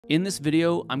In this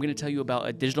video, I'm going to tell you about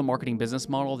a digital marketing business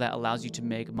model that allows you to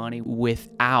make money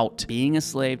without being a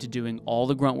slave to doing all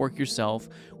the grunt work yourself,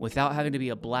 without having to be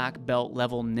a black belt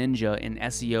level ninja in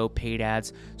SEO, paid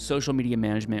ads, social media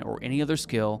management, or any other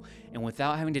skill, and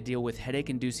without having to deal with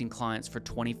headache-inducing clients for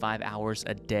 25 hours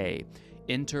a day.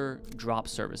 Enter drop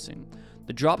servicing.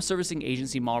 The drop servicing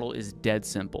agency model is dead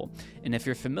simple, and if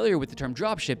you're familiar with the term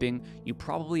drop shipping, you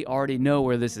probably already know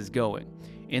where this is going.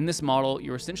 In this model,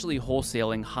 you're essentially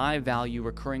wholesaling high-value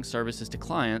recurring services to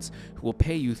clients who will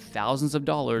pay you thousands of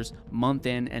dollars month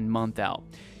in and month out.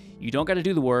 You don't got to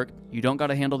do the work, you don't got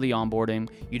to handle the onboarding,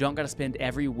 you don't got to spend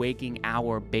every waking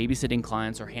hour babysitting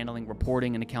clients or handling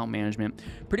reporting and account management.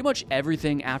 Pretty much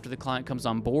everything after the client comes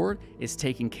on board is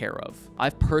taken care of.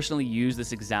 I've personally used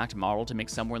this exact model to make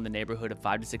somewhere in the neighborhood of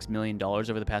 $5 to $6 million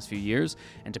over the past few years,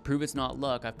 and to prove it's not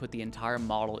luck, I've put the entire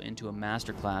model into a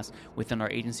masterclass within our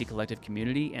agency collective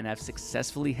community, and I've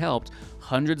successfully helped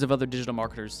hundreds of other digital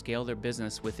marketers scale their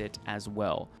business with it as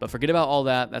well. But forget about all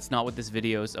that, that's not what this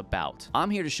video is about.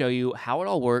 I'm here to show you how it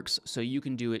all works so you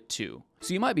can do it too.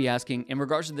 So you might be asking, in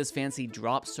regards to this fancy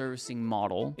drop servicing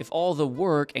model, if all the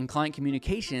work and client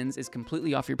communications is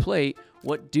completely off your plate,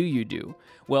 what do you do?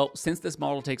 Well, since this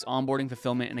model takes onboarding,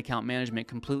 fulfillment, and account management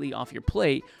completely off your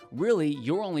plate, really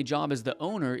your only job as the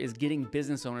owner is getting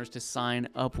business owners to sign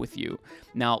up with you.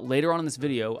 Now, later on in this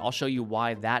video, I'll show you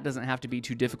why that doesn't have to be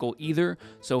too difficult either,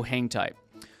 so hang tight.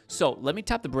 So let me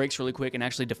tap the brakes really quick and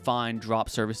actually define drop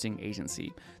servicing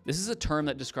agency. This is a term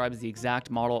that describes the exact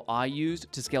model I used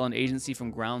to scale an agency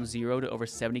from ground zero to over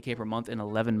 $70K per month in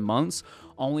 11 months,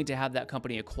 only to have that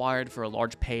company acquired for a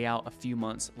large payout a few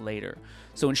months later.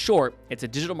 So in short, it's a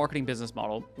digital marketing business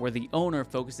model where the owner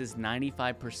focuses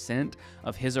 95%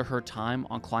 of his or her time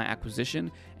on client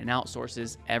acquisition and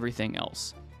outsources everything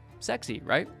else. Sexy,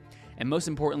 right? And most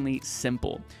importantly,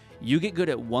 simple. You get good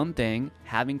at one thing,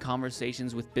 having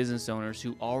conversations with business owners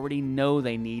who already know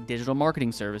they need digital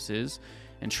marketing services.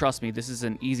 And trust me, this is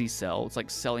an easy sell. It's like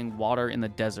selling water in the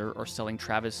desert or selling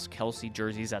Travis Kelce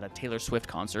jerseys at a Taylor Swift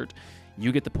concert.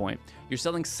 You get the point. You're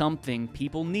selling something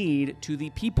people need to the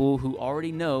people who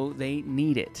already know they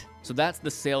need it. So that's the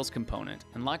sales component.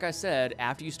 And like I said,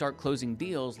 after you start closing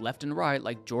deals left and right,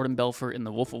 like Jordan Belfort in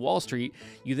The Wolf of Wall Street,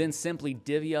 you then simply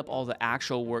divvy up all the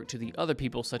actual work to the other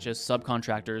people, such as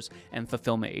subcontractors and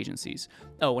fulfillment agencies.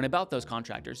 Oh, and about those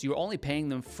contractors, you're only paying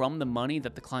them from the money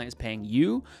that the client is paying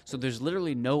you, so there's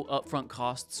literally no upfront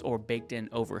costs or baked in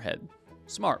overhead.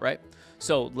 Smart, right?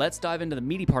 So let's dive into the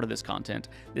meaty part of this content.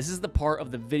 This is the part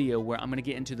of the video where I'm going to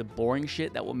get into the boring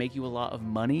shit that will make you a lot of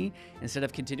money instead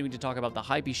of continuing to talk about the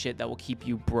hypey shit that will keep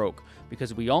you broke.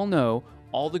 Because we all know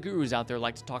all the gurus out there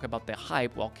like to talk about the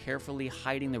hype while carefully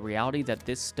hiding the reality that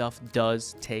this stuff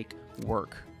does take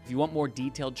work. If you want more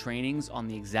detailed trainings on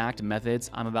the exact methods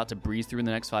I'm about to breeze through in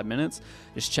the next 5 minutes,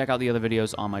 just check out the other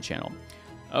videos on my channel.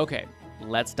 Okay,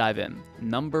 let's dive in.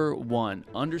 Number 1,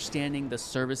 understanding the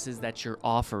services that you're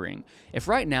offering. If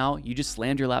right now you just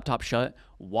slammed your laptop shut,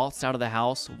 waltzed out of the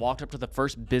house, walked up to the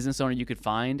first business owner you could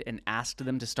find and asked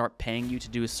them to start paying you to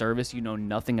do a service you know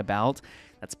nothing about,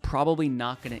 that's probably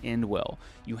not going to end well.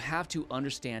 You have to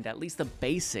understand at least the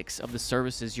basics of the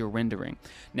services you're rendering.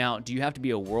 Now, do you have to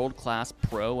be a world-class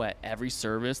pro at every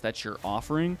service that you're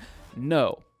offering?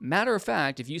 No. Matter of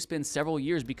fact, if you spend several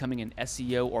years becoming an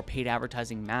SEO or paid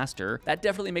advertising master, that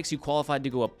definitely makes you qualified to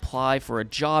go apply for a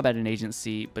job at an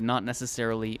agency, but not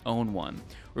necessarily own one.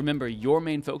 Remember, your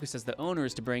main focus as the owner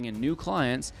is to bring in new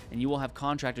clients, and you will have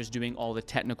contractors doing all the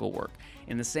technical work.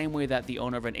 In the same way that the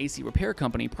owner of an AC repair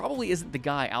company probably isn't the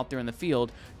guy out there in the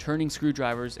field turning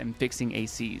screwdrivers and fixing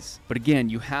ACs. But again,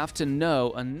 you have to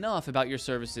know enough about your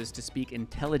services to speak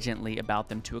intelligently about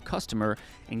them to a customer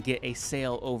and get a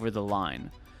sale over the line.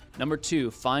 Number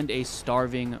 2, find a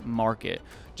starving market.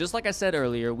 Just like I said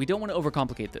earlier, we don't want to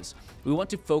overcomplicate this. We want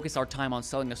to focus our time on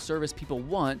selling a service people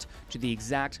want to the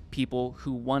exact people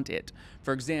who want it.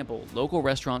 For example, local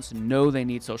restaurants know they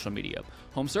need social media.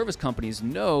 Home service companies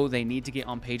know they need to get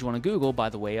on page 1 of Google by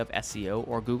the way of SEO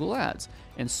or Google Ads,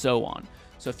 and so on.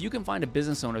 So if you can find a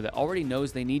business owner that already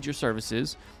knows they need your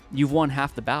services, you've won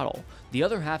half the battle. The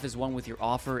other half is won with your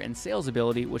offer and sales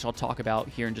ability, which I'll talk about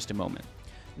here in just a moment.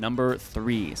 Number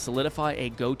 3, solidify a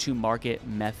go-to-market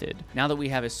method. Now that we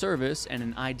have a service and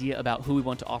an idea about who we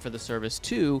want to offer the service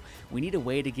to, we need a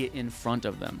way to get in front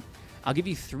of them. I'll give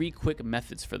you 3 quick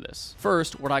methods for this.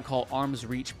 First, what I call arm's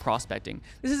reach prospecting.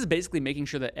 This is basically making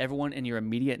sure that everyone in your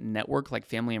immediate network, like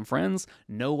family and friends,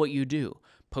 know what you do.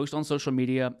 Post on social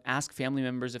media, ask family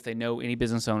members if they know any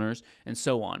business owners, and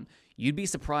so on. You'd be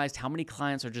surprised how many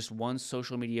clients are just one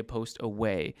social media post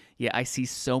away, yet I see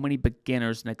so many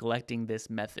beginners neglecting this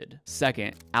method.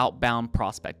 Second, outbound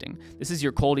prospecting. This is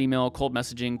your cold email, cold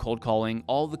messaging, cold calling,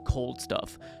 all the cold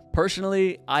stuff.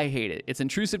 Personally, I hate it. It's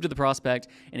intrusive to the prospect,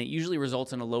 and it usually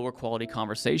results in a lower quality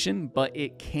conversation, but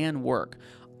it can work.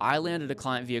 I landed a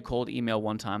client via cold email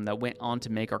one time that went on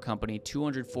to make our company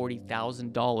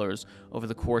 $240,000 over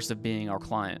the course of being our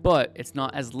client. But it's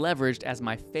not as leveraged as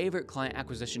my favorite client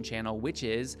acquisition channel, which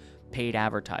is paid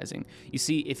advertising. You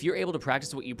see, if you're able to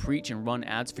practice what you preach and run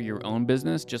ads for your own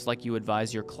business, just like you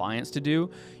advise your clients to do,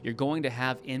 you're going to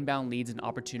have inbound leads and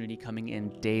opportunity coming in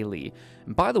daily.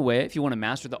 And by the way, if you want to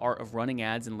master the art of running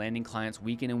ads and landing clients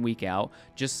week in and week out,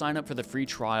 just sign up for the free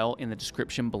trial in the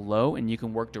description below and you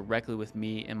can work directly with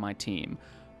me and my team.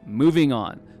 Moving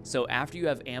on. So after you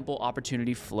have ample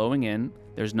opportunity flowing in,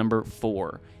 there's number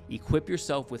 4. Equip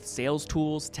yourself with sales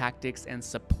tools, tactics, and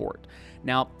support.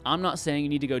 Now, I'm not saying you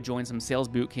need to go join some sales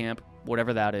boot camp,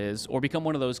 whatever that is, or become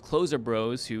one of those closer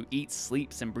bros who eats,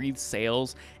 sleeps, and breathes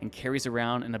sales and carries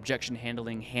around an objection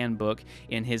handling handbook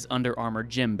in his Under Armour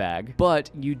gym bag.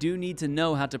 But you do need to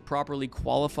know how to properly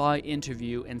qualify,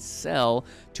 interview, and sell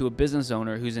to a business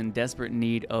owner who's in desperate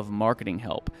need of marketing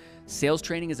help. Sales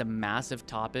training is a massive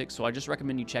topic, so I just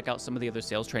recommend you check out some of the other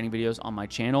sales training videos on my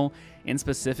channel. In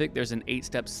specific, there's an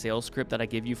 8-step sales script that I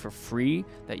give you for free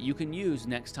that you can use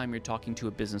next time you're talking to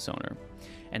a business owner.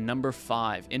 And number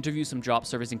 5, interview some drop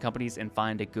servicing companies and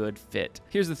find a good fit.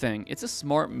 Here's the thing, it's a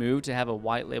smart move to have a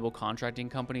white label contracting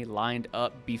company lined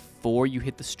up before you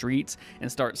hit the streets and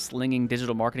start slinging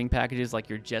digital marketing packages like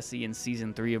you're Jesse in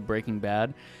season 3 of Breaking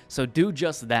Bad. So do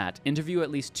just that. Interview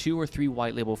at least 2 or 3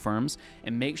 white label firms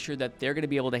and make sure that they're going to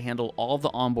be able to handle all of the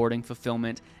onboarding,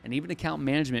 fulfillment, and even account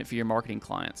management for your marketing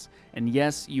clients. And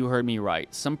yes, you heard me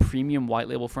right. Some premium white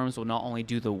label firms will not only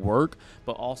do the work,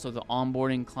 but also the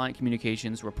onboarding, client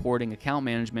communications, reporting, account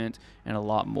management, and a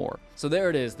lot more. So there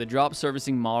it is, the drop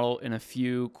servicing model in a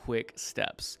few quick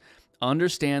steps.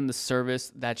 Understand the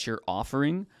service that you're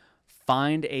offering,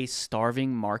 find a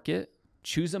starving market,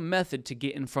 choose a method to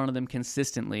get in front of them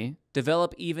consistently,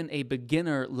 develop even a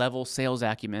beginner level sales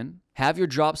acumen, have your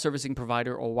drop servicing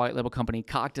provider or white label company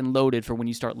cocked and loaded for when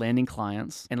you start landing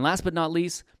clients, and last but not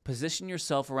least, position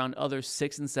yourself around other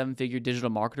 6- and 7-figure digital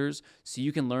marketers so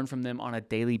you can learn from them on a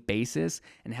daily basis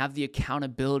and have the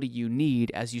accountability you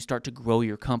need as you start to grow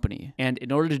your company. And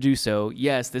in order to do so,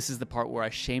 yes, this is the part where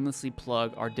I shamelessly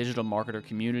plug our digital marketer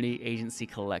community agency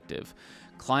collective.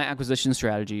 Client acquisition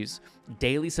strategies,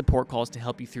 daily support calls to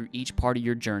help you through each part of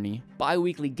your journey,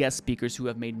 bi-weekly guest speakers who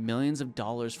have made millions of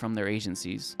dollars from their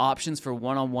agencies, options for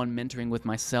one-on-one mentoring with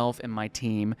myself and my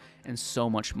team, and so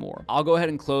much more. I'll go ahead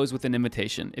and close with an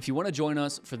invitation. If you want to join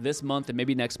us for this month and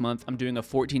maybe next month, I'm doing a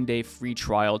 14-day free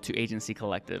trial to Agency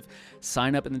Collective.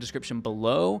 Sign up in the description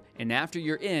below, and after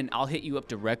you're in, I'll hit you up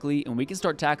directly and we can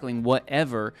start tackling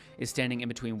whatever is standing in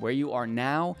between where you are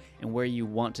now and where you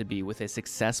want to be with a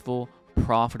successful,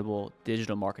 profitable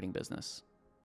digital marketing business.